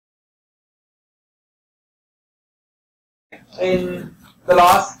In the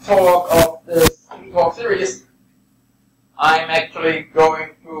last talk of this talk series, I'm actually going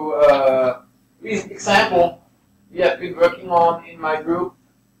through a recent example we have been working on in my group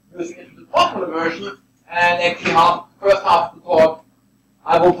using it to the formula version, and actually first half of the talk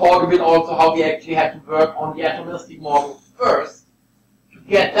I will talk a bit also how we actually had to work on the atomistic model first to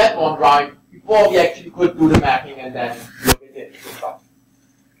get that one right before we actually could do the mapping and then look at it.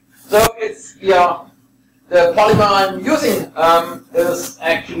 So it's the polymer I'm using is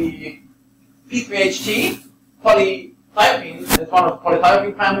actually P3HT, polythiophene. It's one of the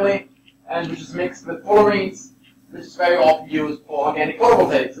polythiophene family, and which is mixed with fullerenes, which is very often used for organic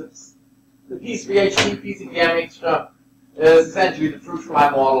photovoltaics. It's the P3HT PCBM mixture is essentially the fruit fly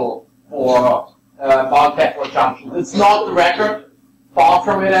model for multi-cathode junctions. It's not the record, far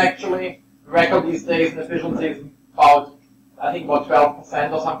from it actually. The record these days in efficiency is about, I think, about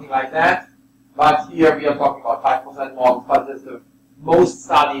 12% or something like that. But here we are talking about 5% models, but it's the most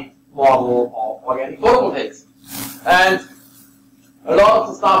studied model of organic photovoltaics. And a lot of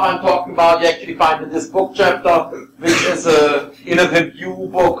the stuff I'm talking about you actually find in this book chapter, which is in a review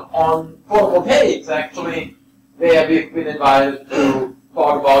book on photovoltaics, actually, where we've been invited to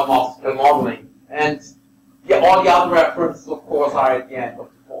talk about multiscale modeling. And all the other references, of course, are at the end of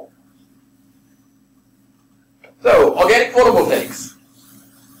the talk. So, organic photovoltaics.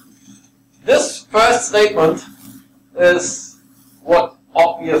 This first statement is what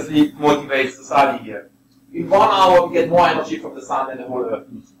obviously motivates the study here. In 1 hour, we get more energy from the sun than the whole Earth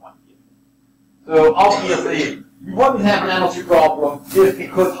needs in 1 year. So obviously, we wouldn't have an energy problem if we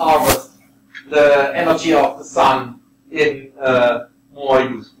could harvest the energy of the sun in a more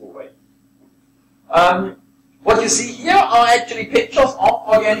useful way. What you see here are actually pictures of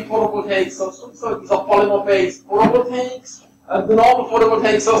organic photovoltaic systems. So these are polymer-based photovoltaics. The normal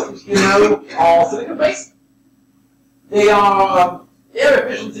photovoltaic systems, you know, are silicon-based. Their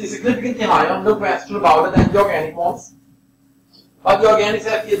efficiency is significantly higher, no question about it, than the organic ones. But the organics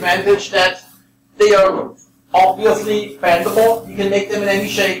have the advantage that they are obviously bendable. You can make them in any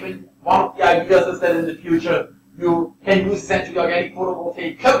shape. And one of the ideas is that in the future you can use essentially organic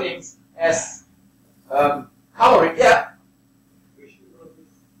photovoltaic coatings as coloring. Yeah.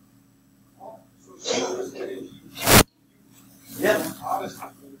 Yeah.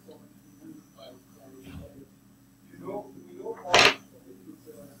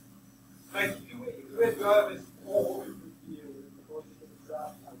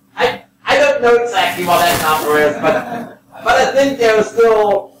 I don't know exactly what that number is, but I think there is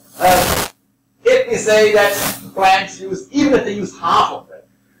still, if we say that plants use, even if they use half of it,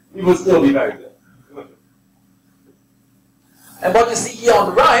 it will still be very good. And what you see here on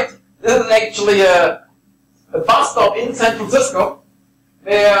the right, this is actually a bus stop in San Francisco,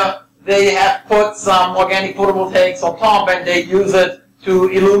 where they have put some organic photovoltaics on top, and they use it to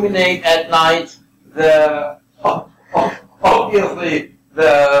illuminate at night the obviously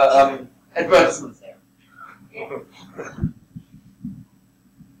the advertisements there.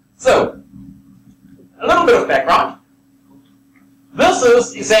 So, a little bit of background. This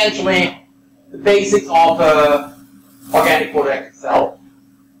is essentially the basics of an organic photovoltaic cell.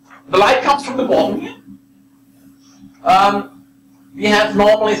 The light comes from the bottom here. We have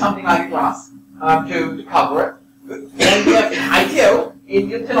normally something like a glass to cover it. Then we have ITO,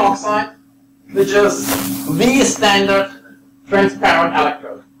 indium tin oxide, which is the standard transparent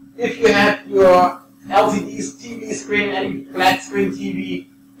electrode. If you have your LCD TV screen, any flat screen TV,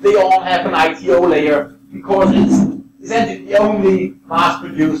 they all have an ITO layer because it's essentially the only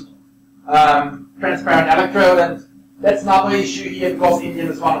mass-produced transparent electrode, and that's another issue here because indium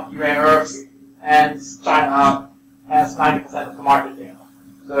is one of the rare earths, and China has 90% of the market there.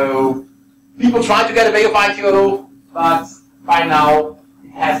 So people try to get away with ITO, but by now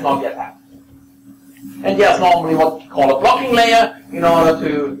it has not yet happened. And there's normally what we call a blocking layer in order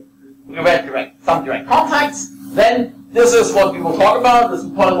to prevent some direct contacts. Then this is what we will talk about, this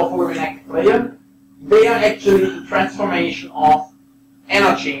polymer fullerene layer. They are actually the transformation of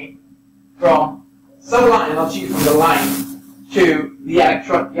energy from solar energy from the line to the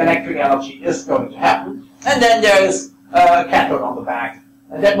electric energy is going to happen. And then there is a cathode on the back.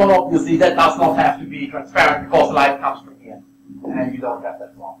 And that one obviously that does not have to be transparent because the light comes from here. And you don't have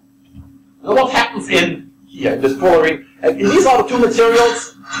that problem. So what happens in here, in this fullerene? These are the two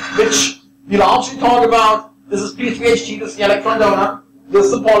materials which we largely talk about. This is P3HT, this is the electron donor. This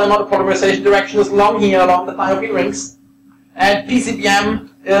is the polymer, the polymerization direction is along here, along the thiophene rings. And PCBM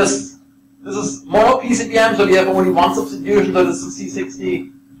is, this is mono PCBM, so we have only one substitution, so this is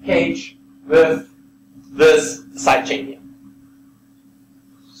C60 cage with this side chain here.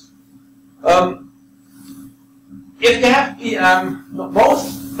 If if you have the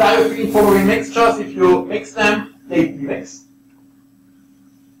most thiophene fullerene mixtures, if you mix them, they mix.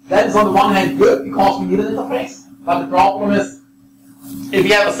 That is on the one hand good because we need an interface, but the problem is if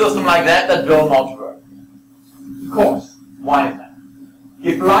you have a system like that, that will not work. Of course. Why is that?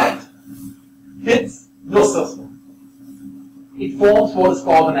 If light hits your system, it forms what is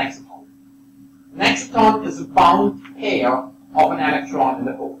called an exciton. An exciton is a bound pair of an electron in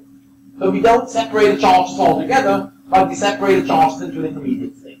the hole. So we don't separate the charges altogether, but we separate the charges into an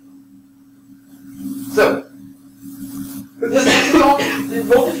intermediate state. So, this exciton it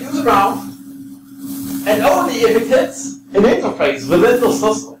will diffuse around, and only if it hits an interface within the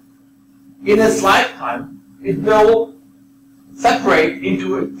system in its lifetime, it will separate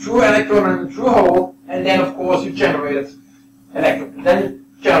into a true electron and a true hole, and then of course you generate electron. Then you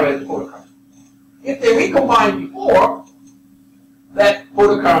generate the photocurrent. If they recombine before, that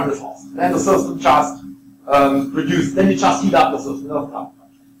photocurrent is lost. Then the system just produces, then you just heat up the system.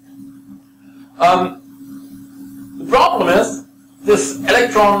 The problem is, this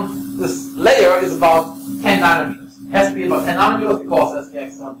electron, this layer is about 10 nanometers. It has to be about 10 nanometers because that's the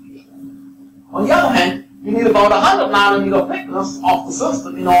exciton diffusion. On the other hand, you need about 100 nanometer thickness of the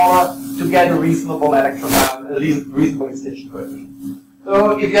system in order to get a reasonable electron, a reasonable excitation coefficient.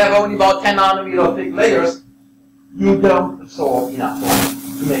 So if you have only about 10 nanometer thick layers, you don't absorb enough light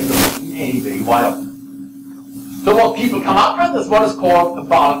to make the system any way viable. So what people come up with is what is called a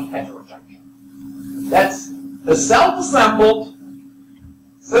bulk heterojunction. That's a self-assembled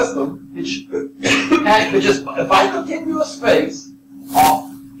system which is a bicontinuous space of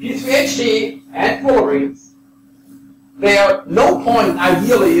P3HT and fullerenes, where no point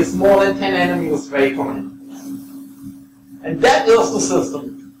ideally is more than 10 nanometers away from it. And that is the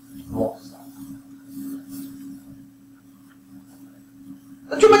system.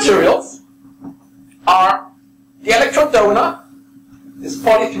 The two materials are the electron donor, is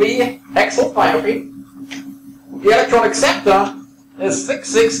poly3-hexyl thiophene. The electron acceptor is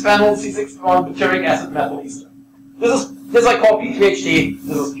 6,6-phenyl C61 butyric acid methyl ester. This I call P3HT,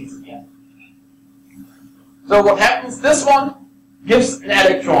 this is PCBN. So what happens, this one gives an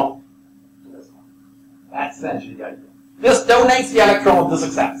electron to this one. That's essentially the idea. This donates the electron, this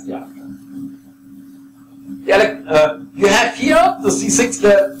accepts the electron. You have here the C6,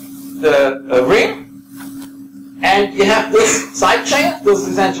 the ring, and you have this side chain. This is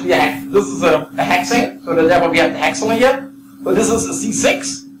essentially a hexane, so therefore we have the hexyl here. So this is a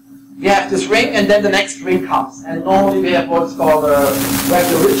C6. We have this ring, and then the next ring comes. And normally we have what's called a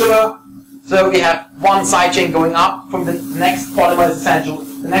regular. So we have one side chain going up from the next polymer is essential.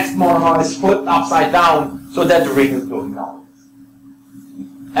 The next monomer is flipped upside down so that the ring is going down.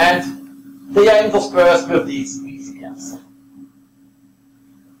 And they are interspersed with these PCBs.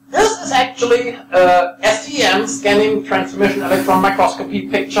 This is actually a STEM scanning transmission electron microscopy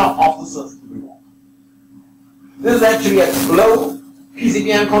picture of the system we want. This is actually a low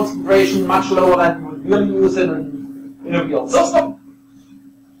PCBM concentration, much lower than you would really use in a real system.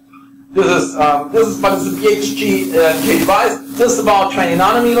 But it's a BHG device. This is about 20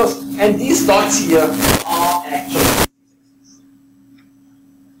 nanometers, and these dots here are actually.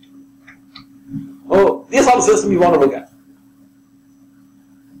 Oh, these are the systems you want to look at.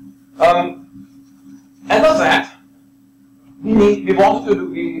 And with that, we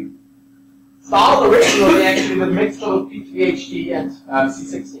started originally actually with a mixture of P3HT and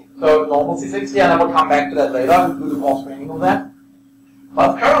C60. So normal C60, and I will come back to that later and do the more training of that.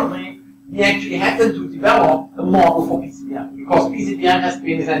 But currently, we actually had to develop a model for PCBM, because PCBM has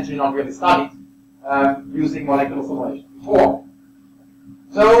been essentially not really studied using molecular simulation before.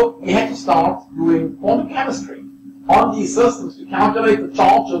 So we had to start doing quantum chemistry on these systems to calculate the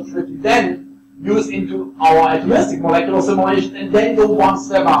charges that we then use into our atomistic molecular simulation, and then go one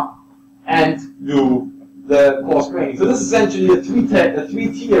step up and do the coarse graining. So this is essentially a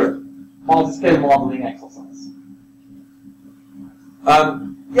three-tiered multiscale modeling exercise.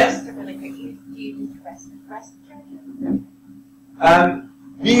 Yes? Really quickly, do you just press charges?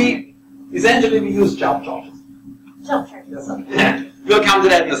 We use jump charges. Jump charges. Yeah. We'll come to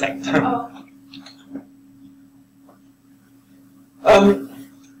that in a second.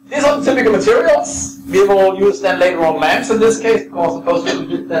 These are the typical materials. We will use them later on lamps in this case, because supposed to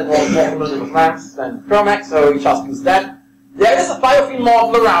do that was more familiar with lamps than Chromax, so we just use that. There is a thiophene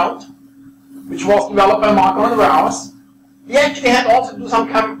model around, which was developed by Marco and Raus. We actually had also to do some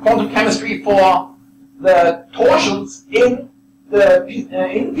quantum chemistry for the torsions in the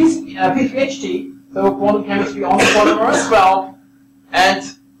P3HT, so quantum chemistry on the polymer as well. And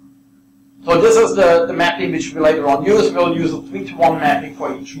so this is the mapping which we later on use. We'll use a 3-to-1 mapping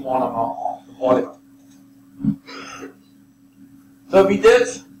for each monomer of the polymer. So we did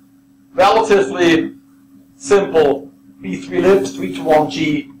relatively simple B3 lips,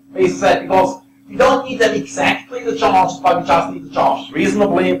 3-to-1G basis set, because we don't need them exactly the charges, but we just need the charges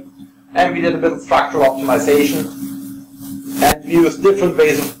reasonably. And we did a bit of structural optimization. And we used different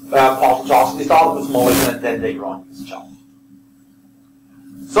ways of partial charges. We started with smallest and then later on used charges.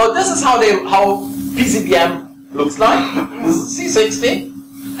 So this is how PCBM looks like. This is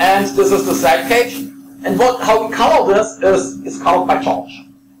C60, and this is the slide cage. And how we color this is colored by charge.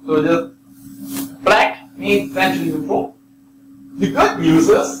 So the black means essentially neutral. The good news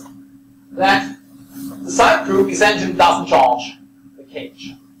is that the side group essentially doesn't charge the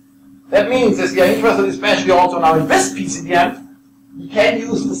cage. That means, if we are interested especially also now in this PCBM, we can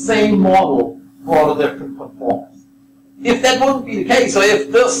use the same model for all the different conformers. If that wouldn't be the case, so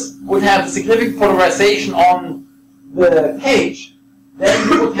if this would have significant polarization on the cage, then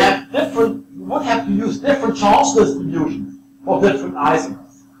we would have to use different charge distributions for different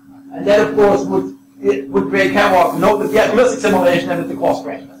isomers. And that, of course, would create havoc, with the atomistic simulation and with the cost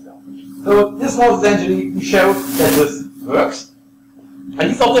range as well. So this was essentially, we showed that this works. And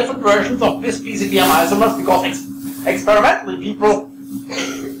these are different versions of this PCBM isomers because experimentally people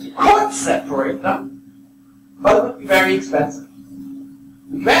could separate them, but it would be very expensive.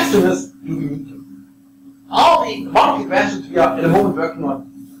 The question is, do we need to? One of the questions we are at the moment working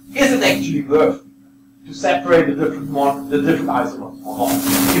on, is it actually worth to separate the different isomers or not?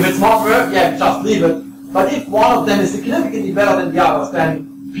 If it's not worth, yeah, we just leave it. But if one of them is significantly better than the others,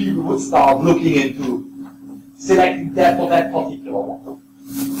 then people would start looking into selecting that for that particular one.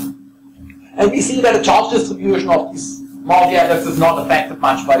 And we see that the charge distribution of these multi-atoms is not affected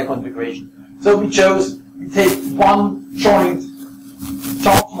much by the configuration. So we take one joint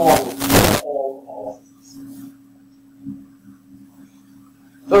charge model for all of these.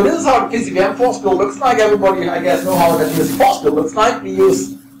 So this is how the PCBM force field looks like. Everybody, I guess, know how the atomistic force field looks like. We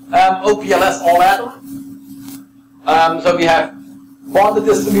use OPLS all atom. So we have bonded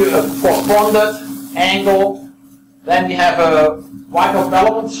force bonded, angled. Then we have a Wyckoff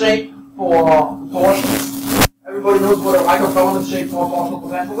relevance shape for torsions. Everybody knows what a Wyckoff relevance shape for torsional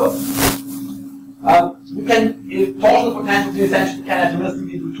potential is. Torsional potential you essentially can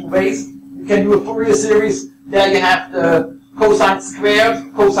atomistically do two ways. You can do a Fourier series. There you have the cosine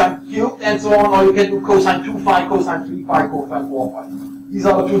squared, cosine cubed, and so on, or you can do cosine 2 phi, cosine 3 phi, cosine 4 phi. These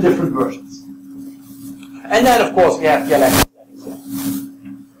are the two different versions. And then, of course, we have the electric.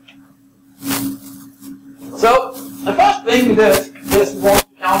 So, the first thing we did is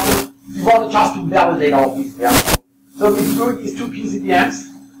we wanted just to validate all these values. So we threw these two PCBMs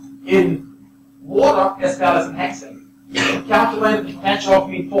in water as well as in hexane. We calculated the potential of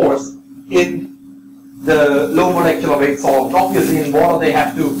mean force in the low molecular weight solvent. Obviously in water they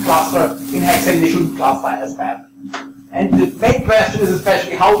have to cluster, in hexane they shouldn't cluster as bad. And the main question is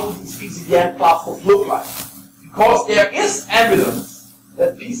especially how do these PCBM clusters look like? Because there is evidence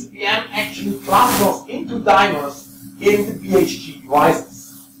that PCBM actually clusters into dimers in the BHG devices.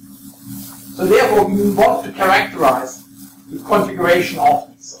 So therefore we want to characterize the configuration of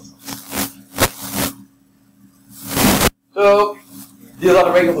these systems. So these are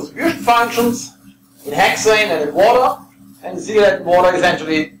the regular distribution functions in hexane and in water. And you see that in water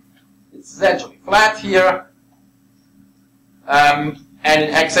it's essentially flat here. And in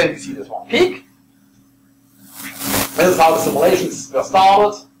hexane we see this one peak. This is how the simulations were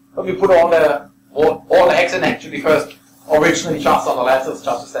started. But we put all the hexane actually first originally just on the lattice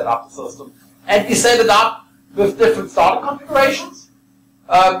just to set up the system. And we set it up with different starting configurations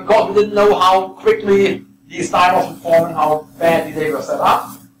because we didn't know how quickly these dimers would form and how badly they were set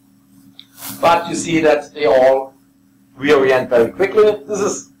up. But you see that they all reorient very quickly. This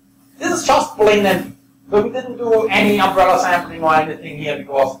is just plain empty. So we didn't do any umbrella sampling or anything here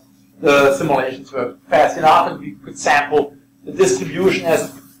because the simulations were fast enough and we could sample the distribution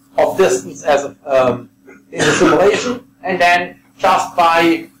of distance in the simulation, and then just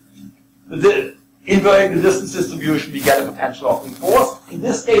by inverting the distance distribution we get a potential of mean force. In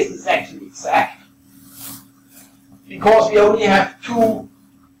this case it's actually exact because we only have two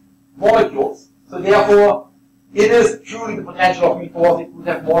molecules, so therefore it is truly the potential of mean force. It would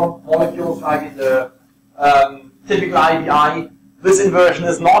have more molecules like in the typical IBI. This inversion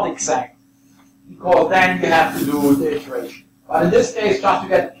is not exact because then you have to do the iteration. But in this case, just to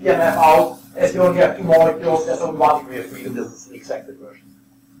get the PMF out, as you only have two molecules, there's only one degree of freedom. This is the exact inversion.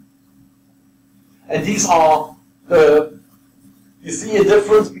 And these are you see a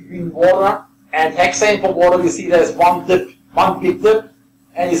difference between water and hexane. For water, you see there's one big dip,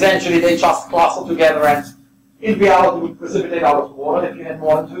 and essentially they just cluster together and in reality would precipitate out of the water if you had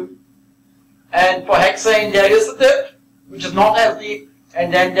more than two. And for hexane, there is a dip, which is not as deep,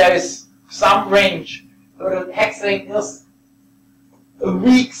 and then there is some range. So the hexane is a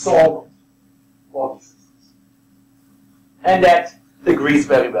weak solvent for these systems. And that agrees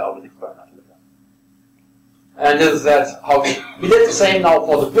very well with experimental data. And this is how we did the same now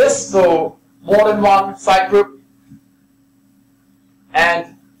for the BIS, so more than one side group,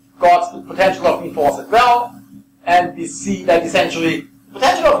 and got the potential of mean force as well. And we see that essentially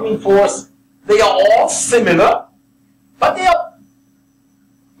potential of mean force, they are all similar, but they are,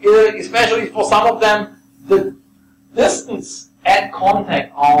 especially for some of them, the distance at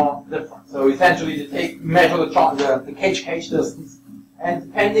contact are different. So essentially they measure the cage-cage distance, and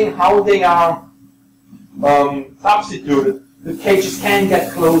depending how they are substituted, the cages can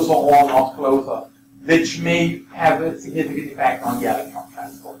get closer or not closer, which may have a significant effect on the electron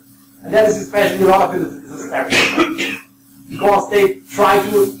transport. And that is especially, a lot of it is very because they try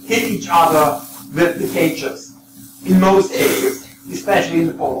to hit each other with the cages in most cases, especially in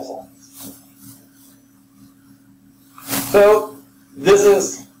the polar zones. So this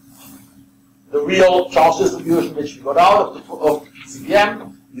is the real charge distribution which we got out of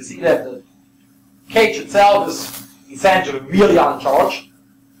CPM. You see that the cage itself is essentially really uncharged.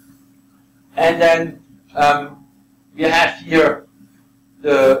 And then we have here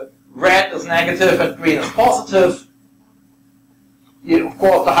the red is negative and green is positive. Here, of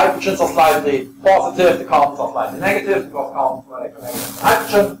course, the hydrogens are slightly positive, the carbons are slightly negative, because carbons are electronegative to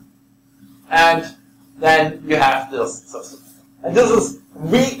hydrogen. And then you have this system. And this is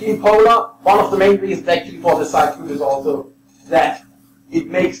weakly polar. One of the main reasons actually for this side group is also that it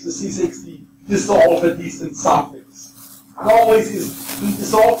makes the C60 dissolve at least in some things. And always we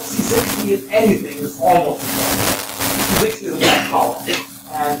dissolve C60 in anything is almost dissolved. C60 is a black powder.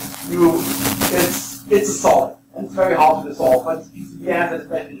 And it's a solid. And it's very hard to dissolve, but PCBs, and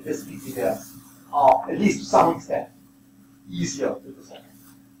especially this PCBs, are, at least to some extent, easier to dissolve.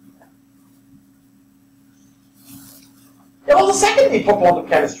 There was a second need for quantum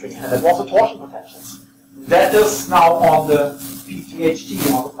chemistry, and it was the torsion potentials. That is now on the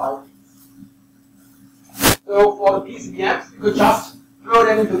PTHT, on the 5Ds. So for the PCBs, you could just throw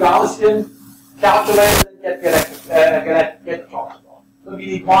them into Gaussian, calculate, and get the torsion. So we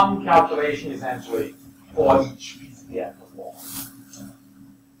need one calculation essentially for each PCBM performance.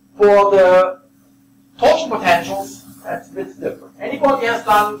 For the torsion potentials, that's a bit different. Anybody has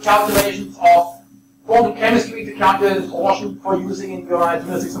done calculations of quantum chemistry to calculate the torsion for using in your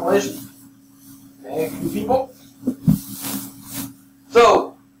atomistic simulation? Okay, a few people.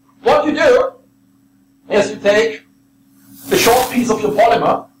 So, what you do is you take a short piece of your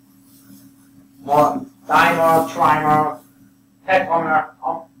polymer, one dimer, trimer, tetramer,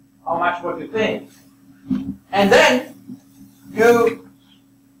 how much would you think? And then you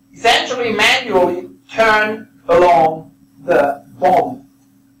essentially manually turn along the bond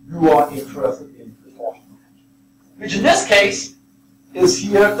you are interested in the torsion potential. Which in this case is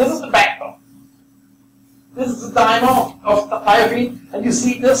here, this is the backbone. This is the dimer of thiophene, and you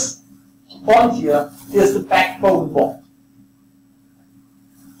see this bond here is the backbone bond.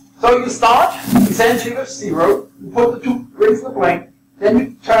 So you start essentially with 0, you put the 2 rings in the plane, then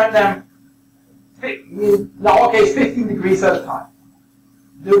you turn them, in our case, 15 degrees at a time.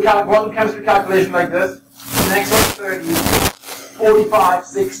 Do a quantum chemistry calculation like this, the next one 30, 45,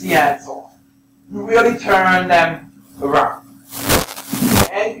 60, and so on. You really turn them around.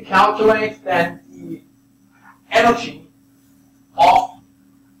 And you calculate then the energy of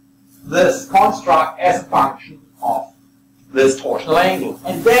this construct as a function of this torsional angle.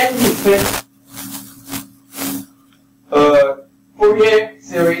 And then you fit a Fourier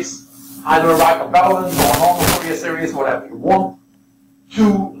series, either a Riker-Bellman or a normal Fourier series, whatever you want,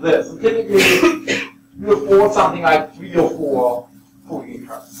 to this. And typically, you afford something like 3 or 4 Fourier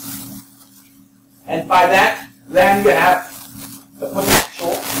terms. And by that, then you have the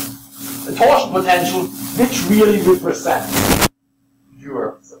potential, the torsion potential, which really represents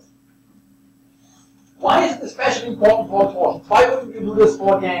your system. Why is it especially important for torsions? Why wouldn't you do this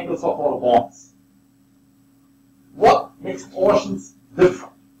for the angles or for the bonds? What makes torsions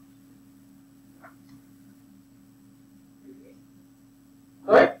different?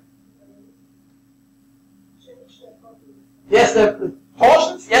 Sorry? Yes, the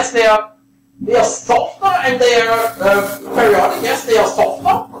torsions, yes, they are softer and they are periodic, yes, they are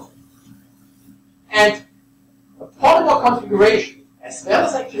softer. And the polymer configuration, as well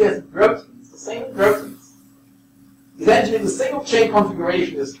as actually as proteins, the same in proteins, essentially the single chain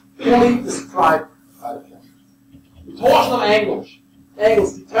configuration is fully described by the chemistry. The torsional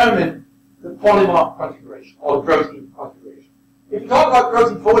angles determine the polymer configuration or the protein configuration. If you talk about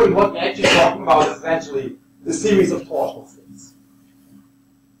protein folding, what you're actually talking about is essentially the series of torsional states.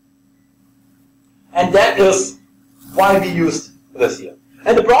 And that is why we used this here.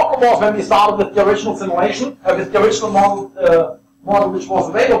 And the problem was when we started with the original simulation, with the original model which was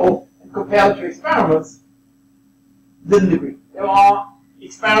available, and compared it to experiments, didn't agree. There are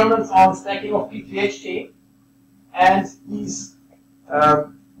experiments on stacking of P3HT, and these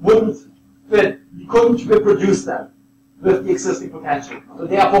wouldn't fit. We couldn't reproduce them with the existing potential. So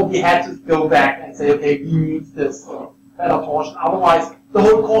therefore, we had to go back and say, okay, we need this better torsion. Otherwise, the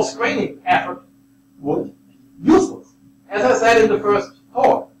whole coarse graining effort would be useless. As I said in the first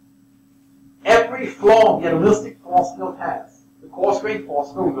talk, every flaw the atomistic force field has, the coarse grain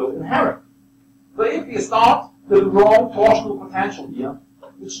force field will inherit. So if we start the wrong torsional potential here,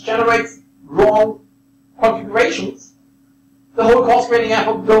 which generates wrong configurations, the whole coarse graining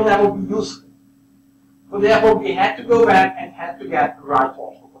effort will never be useful. So therefore, we had to go back and had to get the right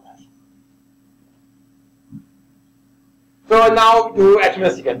torsional potential. So now we do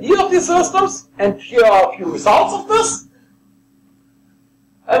atomistic MD of these systems, and here are a few results of this.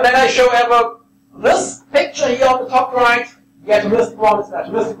 And then I show ever this picture here on the top right. The atomistic one is the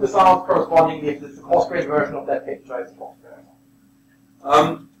atomistic result, correspondingly, if it's the coarse grain version of that picture, it's the coarse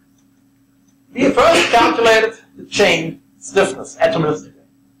grain. We first calculated the chain stiffness atomistically.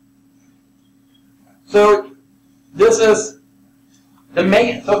 So this is the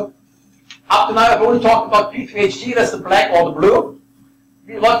main. So up to now I've only talked about P3HT, that's the black or the blue.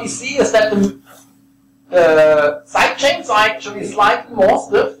 What we see is that the side chains are actually slightly more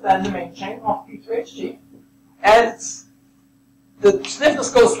stiff than the main chain of P3HT, and the stiffness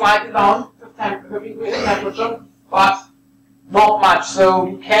goes slightly down with temperature, but not much.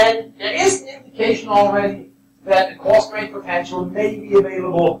 So there is an indication already that the coarse grain potential may be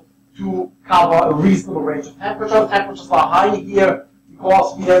available to cover a reasonable range of temperatures. Temperatures are high here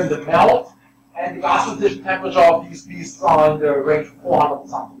because we are in the melt, and the gas transition temperature of these beasts are in the range of 400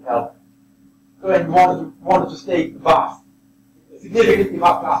 something Kelvin. So and we wanted to stay above, significantly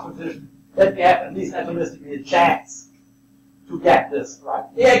above gas transition, that we have at least atomistically a chance to get this right.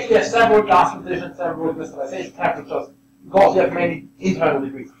 They actually have several gas transitions, several crystallization temperatures, because we have many internal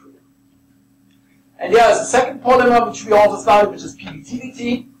degrees of freedom. And there is a second polymer which we also studied, which is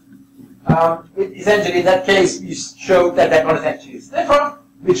PBTDT. Essentially, in that case, we showed that that one is actually stiffer,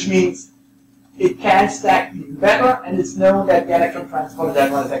 which means it can stack even better, and it's known that the electron transport of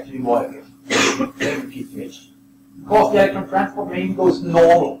that one is actually more efficient than the P3HT. Because the electron transport mainly goes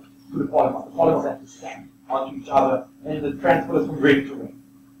normal to the polymers. The polymers have to stack onto each other, and the transport is from ring to ring.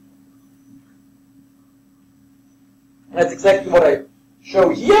 And that's exactly what I show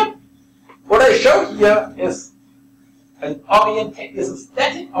here. What I show here is a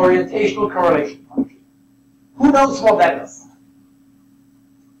static orientational correlation function. Who knows what that is?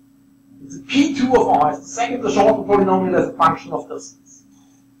 It's a P2 of R. It's the second shorter polynomial as a function of distance.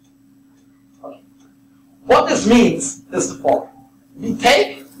 Okay. What this means is the following. We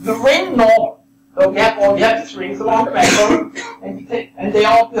take the ring normal. So we have these rings along the backbone, and they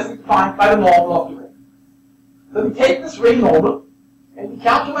are obviously defined by the normal of the ring. So we take this ring normal, and we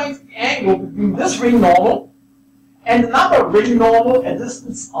calculate the angle between this ring normal and another ring normal at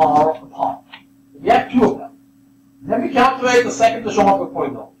distance r apart. We have two of them. Then we calculate the second shorter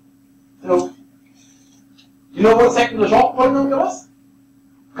polynomial. So, you know what the second shorter polynomial is?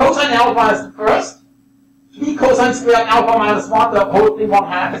 Cosine alpha is the first. 3 cosine squared alpha minus 1, the whole thing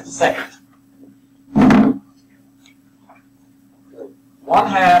 1/2 is the second.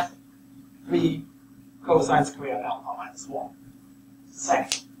 1/2, 3 cosine squared alpha minus 1.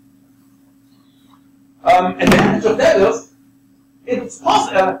 Second. Advantage of that is, if it's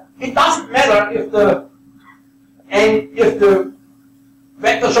possible, it doesn't matter if the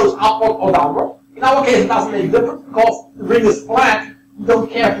vector shows upward or downward. In our case, it doesn't make a difference because the ring is flat. We don't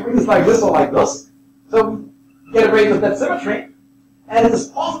care if the ring is like this or like this. So we get a rate of that symmetry. And it is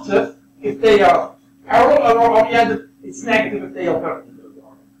positive if they are parallel or oriented. It's negative if they are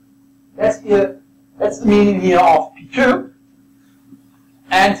perpendicular. That's the meaning here of P2.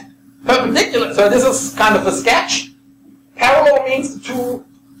 And perpendicular, so this is kind of a sketch. Parallel means the two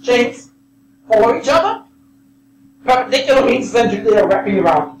chains follow each other. Perpendicular means essentially they are wrapping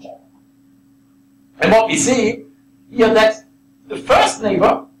around each other. And what we see here that the first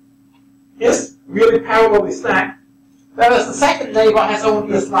neighbor is really parallelly stacked, whereas the second neighbor has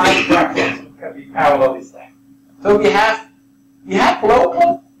only a slight reference. It can be parallelly stacked. So we have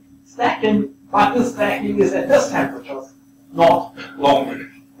local stacking, but this stacking is at this temperature, not long range.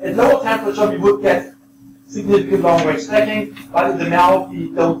 At lower temperature, we would get significant long-range stacking, but in the melt, we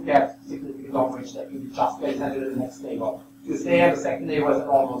don't get significant long-range stacking. We just get essentially the next neighbor is there, the second neighbor is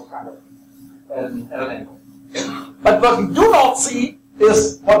almost kind of at an angle. But what we do not see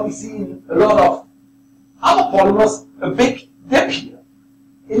is what we see in a lot of other polymers, a big dip here.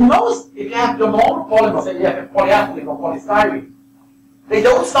 In most, if you have your normal polymers, say you have a polyethylene or polystyrene, they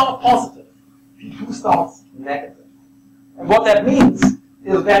don't start positive. P2 starts negative. And what that means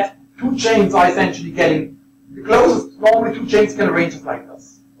is that two chains are essentially getting the closest. Normally two chains can arrange it like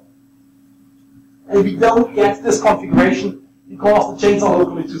this. And we don't get this configuration because the chains are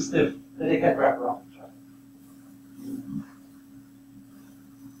locally too stiff that they can wrap around each other.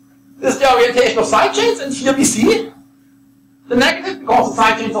 This is the orientation of side chains, and here we see the negative because the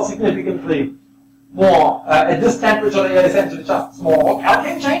side chains are significantly more at this temperature. They are essentially just small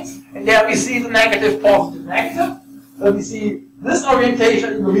alkane chains, and there we see the negative, positive, negative. So we see this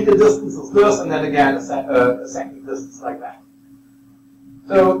orientation in the meter distance is this, and then again a second distance like that.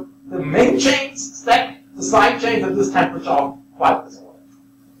 So the main chains stack the side chains at this temperature are quite disordered.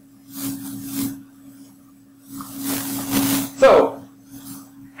 So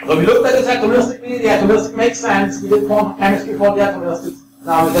we looked at it atomistically. The atomistic makes sense. We did quantum chemistry for the atomistics.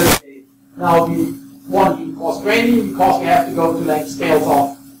 Now we said, okay, now we want to do coarse graining because we have to go to length scales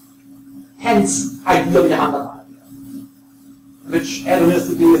of tens, ideally 100 nanometer, which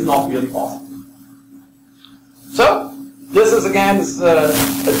atomistically is not really possible. So this is again a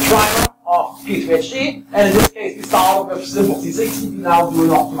trimer of P2H3, and in this case we started with simple C60. We now do an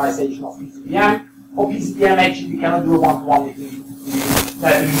optimization of PCBM. For PCBM, actually, we cannot do a one-to-one between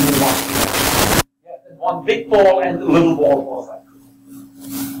that we do one. Yeah, one big ball and a little ball for a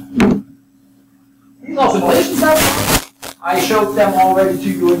second. These are simulation cells. I showed them already to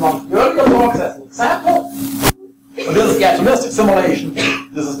you in one of the earlier talks as an example. So this is the atomistic simulation.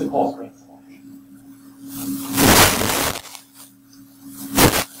 This is the coarse grain simulation.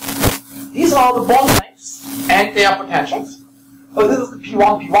 These are the bond lengths and their potentials. So this is the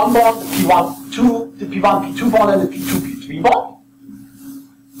P1, P1 bond, the P1, the P1, P2 bond, and the P2, P3 bond.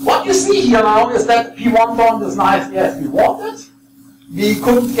 What you see here now is that the P1 bond is nicely as we wanted. We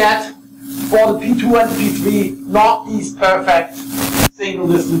couldn't get, for the P2 and the P3, not these perfect single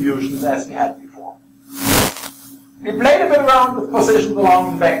distributions as we had before. We played a bit around with positions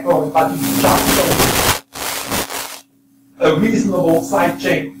along the backbone, but we just a reasonable side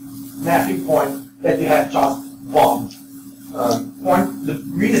chain mapping point that we have just one. Point. The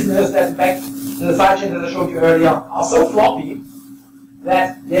reason is that, in fact, the side chains that I showed you earlier are so floppy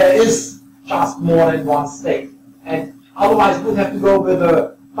that there is just more than one state. And otherwise, we would have to go with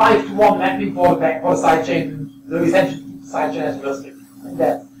a 5-to-1 mapping for the side chain, so essentially keep the side chain as realistic. And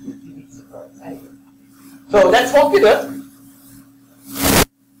that defeats the purpose anyway. So that's what we did.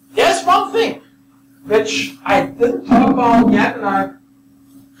 There's one thing which I didn't talk about yet, and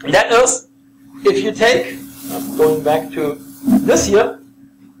that is if you take. Going back to this here,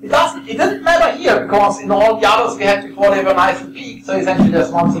 it didn't matter here because in all the others we had before they were nicely peaked, so essentially there's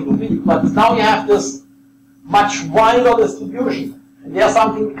one single peak. But now you have this much wider distribution, and there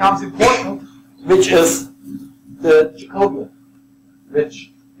something becomes important, which is the Jacobian,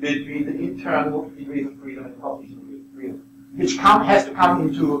 which between the internal degrees of freedom and the Cartesian degrees of freedom, which has to come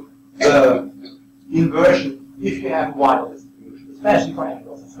into inversion if you have a wider distribution, especially for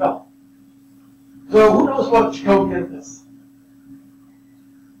angles as well. So who knows what Jacobian is?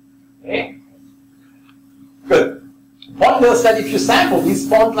 Okay. Good. One is that if you sample these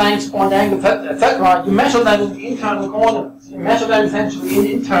bond lengths, bond angles, etc., you measure them in the internal coordinates. You measure them essentially in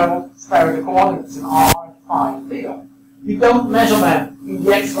internal spherical coordinates in R, phi, and theta. You don't measure them in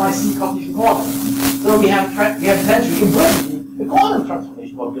the x, y, z Cartesian coordinates. So we have essentially inversely the coordinate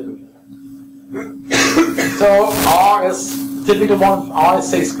transformation what we're doing. So R is typical one of R is,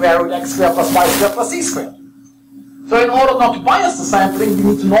 say, square root x squared plus y squared plus z squared. So in order not to bias the sampling, we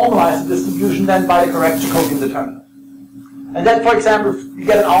need to normalize the distribution then by the correct Jacobian determinant. And then, for example, if you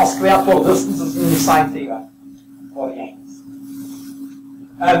get an R squared for the distances in sine theta for the angles.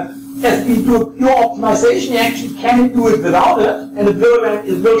 As we do pure optimization, you actually can do it without it, and it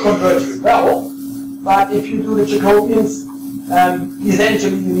will converge as well. But if you do the Jacobians,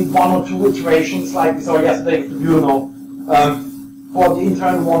 essentially you need one or two iterations, like we saw yesterday with the Bruno. For the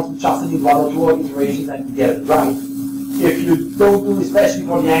internal ones, we just need one or two iterations and we get it right. If you don't do, especially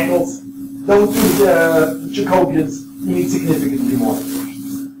for the angles, don't do the Jacobians, you need significantly more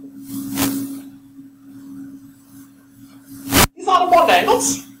iterations. These are the bond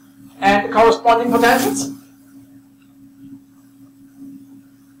angles and the corresponding potentials.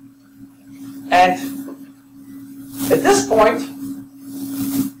 And at this point,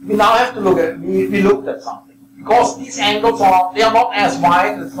 we now have to look at, we looked at something. Because these angles they are not as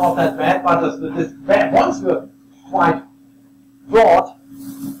wide, it's not that bad, but the ones were quite plot,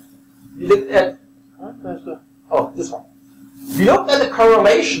 we looked at, this one. We looked at the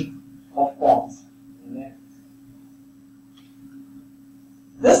correlation of bonds.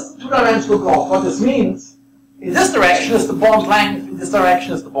 This is a two-dimensional plot. What this means, in this direction is the bond length, in this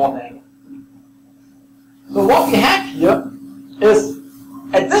direction is the bond angle. So what we have here is,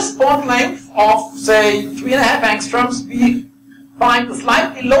 at this bond length of, say, 3.5 angstroms, we find a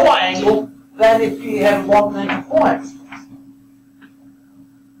slightly lower angle than if we have a bond length of 4 angstroms.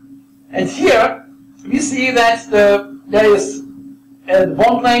 And here, we see that there is the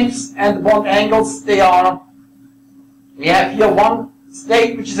bond lengths and the bond angles, we have here one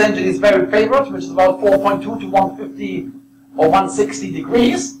state which essentially is very favored, which is about 4.2 to 150 or 160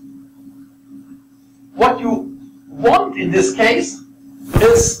 degrees. What you want in this case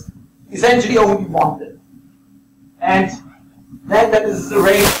is essentially only one bit. And then that is the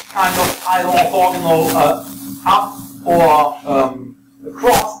range kind of either orthogonal up or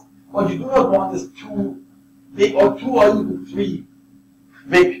across. What you do not want is two big or two or even three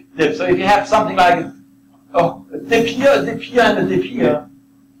big dips. So if you have something like a dip here, a dip here, and a dip here,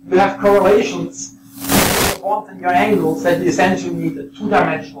 you have correlations between your bonds and your angles that you essentially need a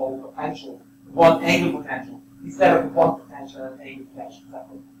two-dimensional potential, one angle potential, instead of a bond potential and an angle potential.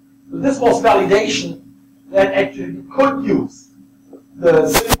 So this was validation that actually we could use the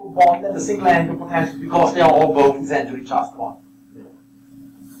simple bond and the single angle potential because they are all both essentially just one.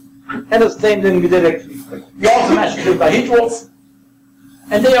 And the same thing we did actually. We also measured the dihedrals,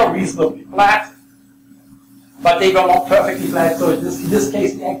 and they are reasonably flat, but they were not perfectly flat, so in this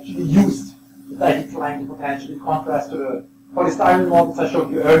case we actually used the dihedral angle potential in contrast to the polystyrene models I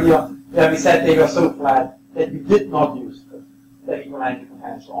showed you earlier, where we said they were so flat that we did not use the dihedral angle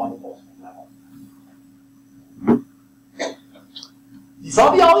potential on the phosphate level. These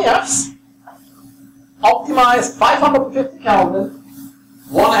are the RDFs, optimized 550 Kelvin,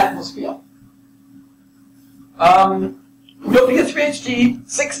 1 atmosphere. Looking at 3HG,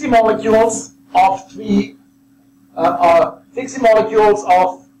 60 molecules of 60 molecules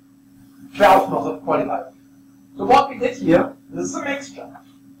of 12 moles of polymer. So what we did here, this is a mixture.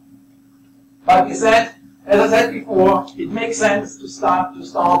 But we said, as I said before, it makes sense to start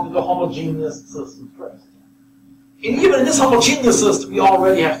with a homogeneous system first. And even in this homogeneous system, we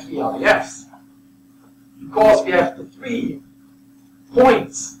already have 3 RDFs. Because we have the 3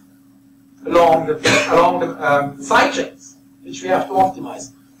 points along the side chains, which we have to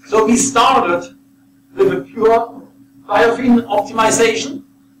optimize. So we started with a pure biofeed optimization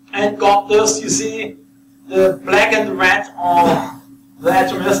and got this, you see, the black and the red are the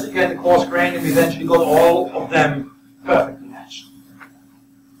atomistic and the coarse grain, and we eventually got all of them perfectly matched.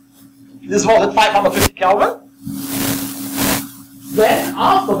 This was at 550 Kelvin. Then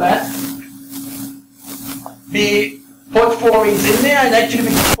after that, we put fluorines in there, and actually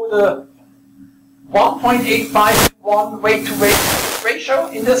we put a 1.85 to 1 weight-to-weight ratio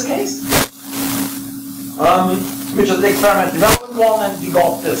in this case, which is an experiment development one, and we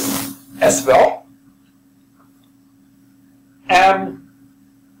got this as well.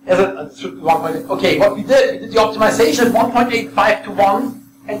 Okay, what we did the optimization at 1.85 to 1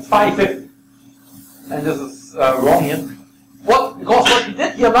 and 550. And this is wrong here. Because what we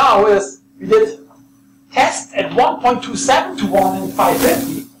did here now is we did test at 1.27 to 1 and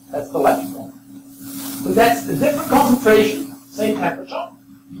 550. That's the left one. So that's the different concentration, same temperature.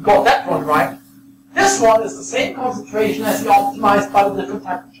 We got that one right. This one is the same concentration as the optimized by the different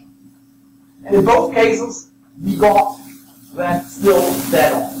temperature. And in both cases, we got that still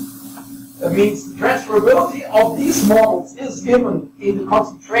dead on. That means the transferability of these models is given in the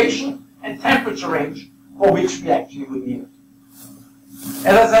concentration and temperature range for which we actually would need it.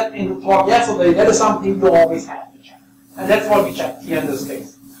 As I said in the talk yesterday, that is something you always have to check. And that's what we checked here in this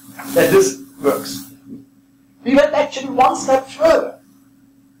case, that this works. We went actually one step further.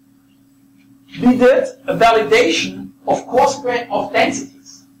 We did a validation of coarse grain of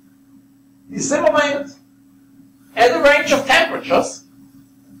densities. We simulated at a range of temperatures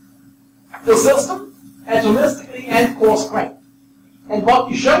the system atomistically and coarse grain. And what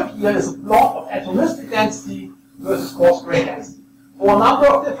we showed here is a plot of atomistic density versus coarse grain density for a number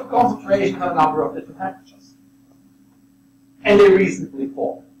of different concentrations and a number of different temperatures. And they reasonably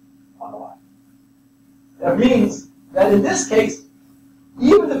fall on the line. That means that in this case,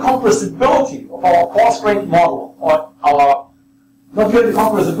 even the compressibility of our coarse-grained model, or our, not even the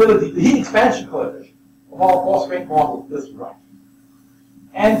compressibility, the heat expansion coefficient of our coarse-grained model is right.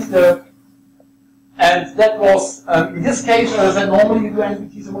 And that was, in this case, as I said, normally you do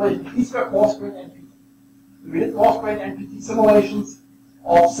NPT simulations. These were coarse-grained NPT. We did coarse-grained NPT simulations,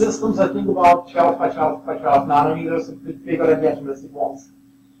 of systems, I think about 12 by 12 by 12 nanometers, a bit bigger than the atomistic ones,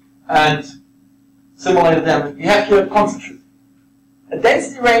 and simulated them. We have here a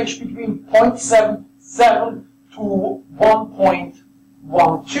density range between 0.77 to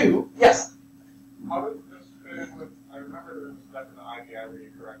 1.12. Yes? How does this fit in with, I remember there was a step in the IBI where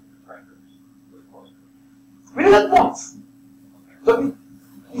you corrected the pressures for the course. We did that once. So we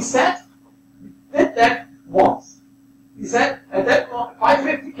did that once. We said at that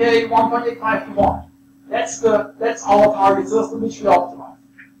 550K, 1.85 to 1. That's our target system which we optimized.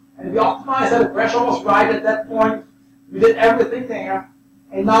 And we optimized that the pressure was right at that point. We did everything there.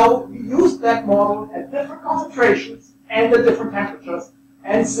 And now we used that model at different concentrations and at different temperatures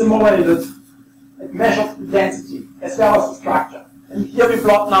and simulated and measured the density as well as the structure. And here we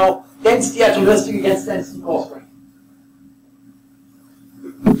plot now density atomistic against density coarse grain.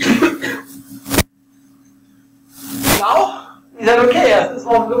 Now, we said, okay, as this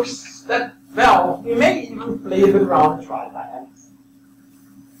one looks that well, we may even play a bit around and try dynamics.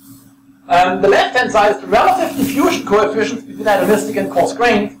 The left-hand side is the relative diffusion coefficients between atomistic and coarse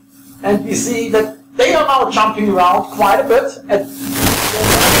grained, and we see that they are now jumping around quite a bit at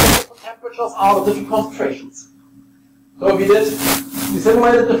different temperatures out of different concentrations. So we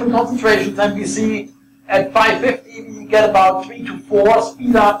simulated different concentrations, and we see at 550 we get about 3 to 4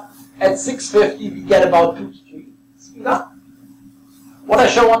 speed up. At 650 we get about 2 to 3 speed up. What I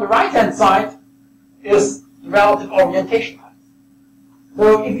show on the right-hand side is the relative orientation time.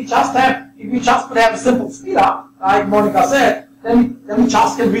 So if we just would have a simple speed up, like Monica said, then we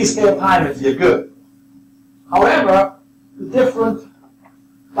just can rescale time and we're good. However, the different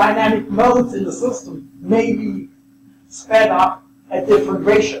dynamic modes in the system may be sped up at different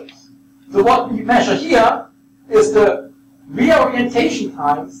ratios. So what we measure here is the reorientation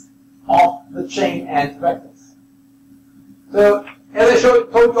times of the chain and vectors. So as I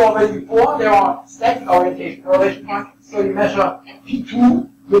told you already before, there are static orientation correlation functions. So you measure P2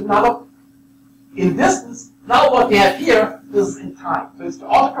 with another in distance. Now what we have here is in time. So it's the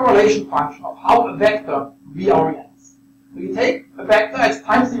autocorrelation function of how a vector reorients. So you take a vector at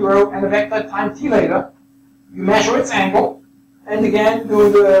time 0 and a vector at time t later, you measure its angle, and again do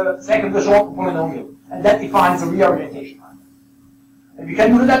the second short polynomial. And that defines a reorientation time. And we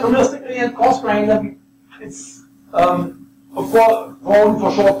can do that atomistically and coarse grained. It's of course drawn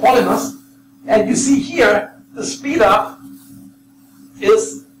for short polymers. And you see here the speed up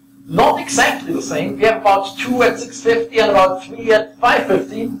is not exactly the same. We have about 2 at 650 and about 3 at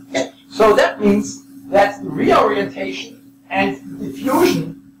 550. So that means that the reorientation and the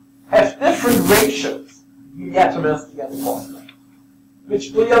diffusion have different ratios in the atomistic and the coarse grained,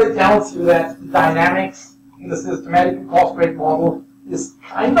 which clearly tells you that the dynamics in the systematic and coarse grained model is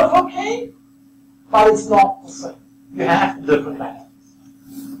kind of okay, but it's not the same. You have different dynamics.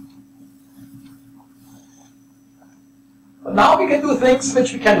 But now we can do things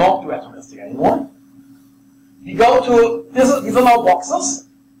which we cannot do atomistic anymore. We go to, these are now boxes,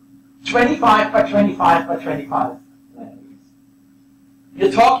 25 by 25 by 25 nanometers.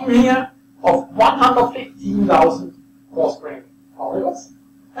 We're talking here of 115,000 coarse grained polymers.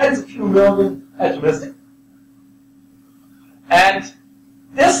 That's a few million atomistic. And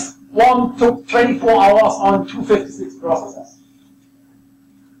this one took 24 hours on 256 processors.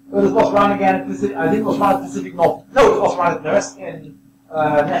 So this was run again at Pacific, I think it was run at Pacific North. No, it was run at NERSC in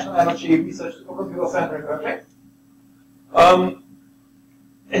National Energy Research Computer Center in Berkeley.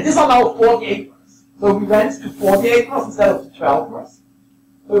 And these are now 48 mers. So we went to 48 mers instead of 12 mers.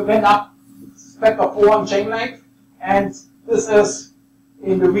 So we went up factor 4 in chain length, and this is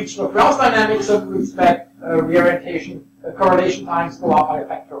in the region of Gauss dynamics, so we expect reorientation correlation times go up by a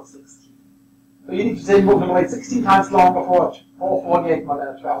factor of 16. So you need to say multiply 16 times longer for 48 more than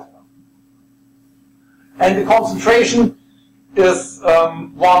a 12 more. And the concentration is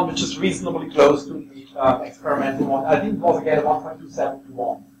one which is reasonably close to the experimental one. I think it was again 1.27 to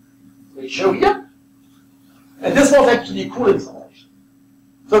 1 ratio here. And this was actually a cooling simulation.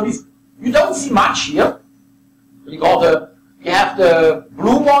 So you don't see much here. You have the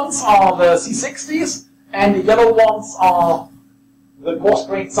blue ones are the C60s, and the yellow ones are the coarse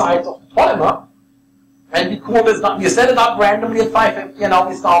grained sides of the polymer. And we set it up randomly at 550, and now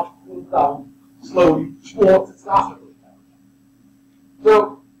we start to cool it down slowly towards its after cooling temperature.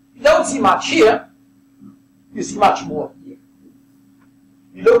 So you don't see much here, you see much more here.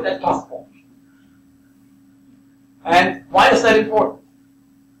 We looked at plus formation. And why is that important?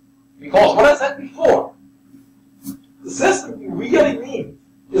 Because what I said before, the system we really need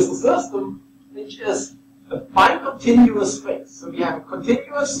is a system which is a bicontinuous phase. So we have a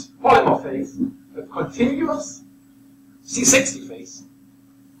continuous polymer phase, a continuous C60 phase,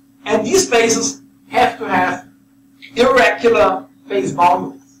 And these spaces have to have irregular phase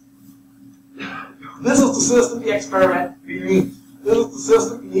boundaries. This is the system the experiment we need. This is the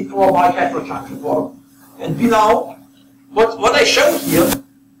system we need for a bicathode junction polymer. And we know what I show here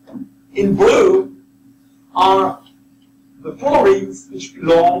in blue are the fullerenes which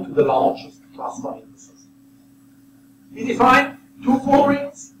belong to the largest cluster in the system. We define two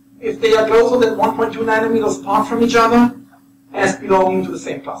fullerenes if they are closer than 1.2 nanometers apart from each other as belonging to the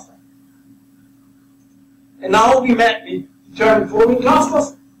same cluster. And now we determine fullerene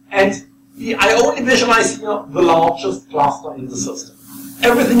clusters, and I only visualize here the largest cluster in the system.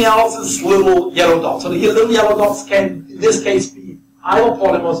 Everything else is little yellow dots. So the little yellow dots can, in this case, be either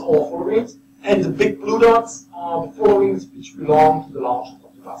polymers or fullerenes, and the big blue dots are the fullerenes which belong to the largest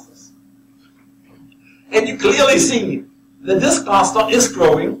of the clusters. And you clearly see that this cluster is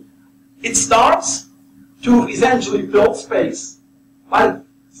growing. It starts to essentially fill space, but it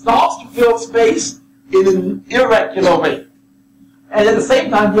starts to fill space in an irregular way. And at the same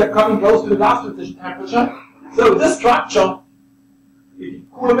time, we are coming close to the last transition temperature. So this structure, if you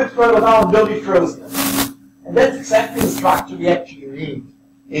cool a bit further down, will be frozen. And that's exactly the structure we actually need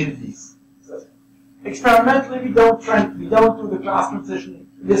in these systems. Experimentally, we don't do the glass transition,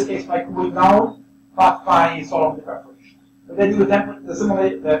 in this case by cooling down, but by solvent evaporation. So they do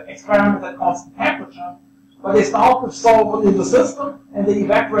the experiment at constant temperature, but they start with solvent in the system, and they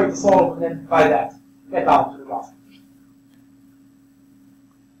evaporate the solvent, and then by that, get down to the glass transition.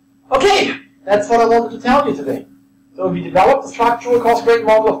 Okay, that's what I wanted to tell you today. So we developed the structural cost rate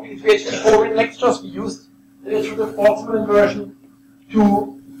model of P3H fullerene mixtures. We used the iterative Boltzmann inversion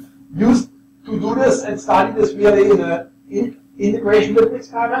to do this and study this really in an integration with an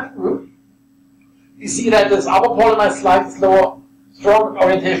experimental group. We see that this upper polymer is slightly slower, strong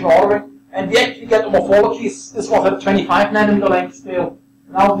orientation ordering, and we actually get the morphologies. This was at 25 nanometer length scale.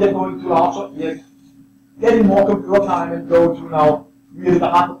 Now we are going to larger, we are getting more computer time and go to now really the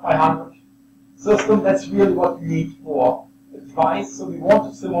 100 by 100 system. That's really what we need for a device. So we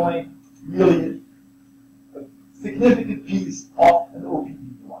want to simulate really a significant piece of an OPE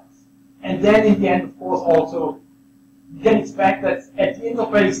device. And then in the end, of course, also you can expect that at the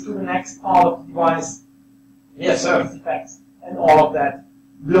interface to the next part of the device, we have surface effects, and all of that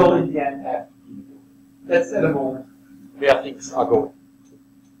will in the end have to be good. That's at the moment where things are going.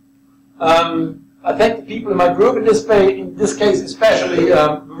 I thank the people in my group, in this case especially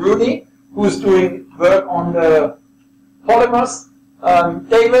Rudy, who's doing work on the polymers.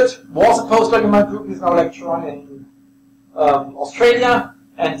 David was a postdoc in my group, he's now a lecturer in Australia,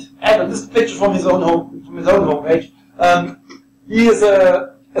 and Evan, this is a picture from his own homepage. He is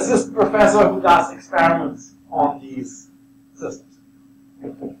an assistant professor who does experiments on these systems.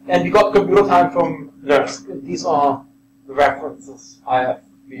 And we got computer time from NERSC. These are the references I have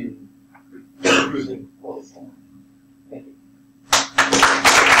been using for this time.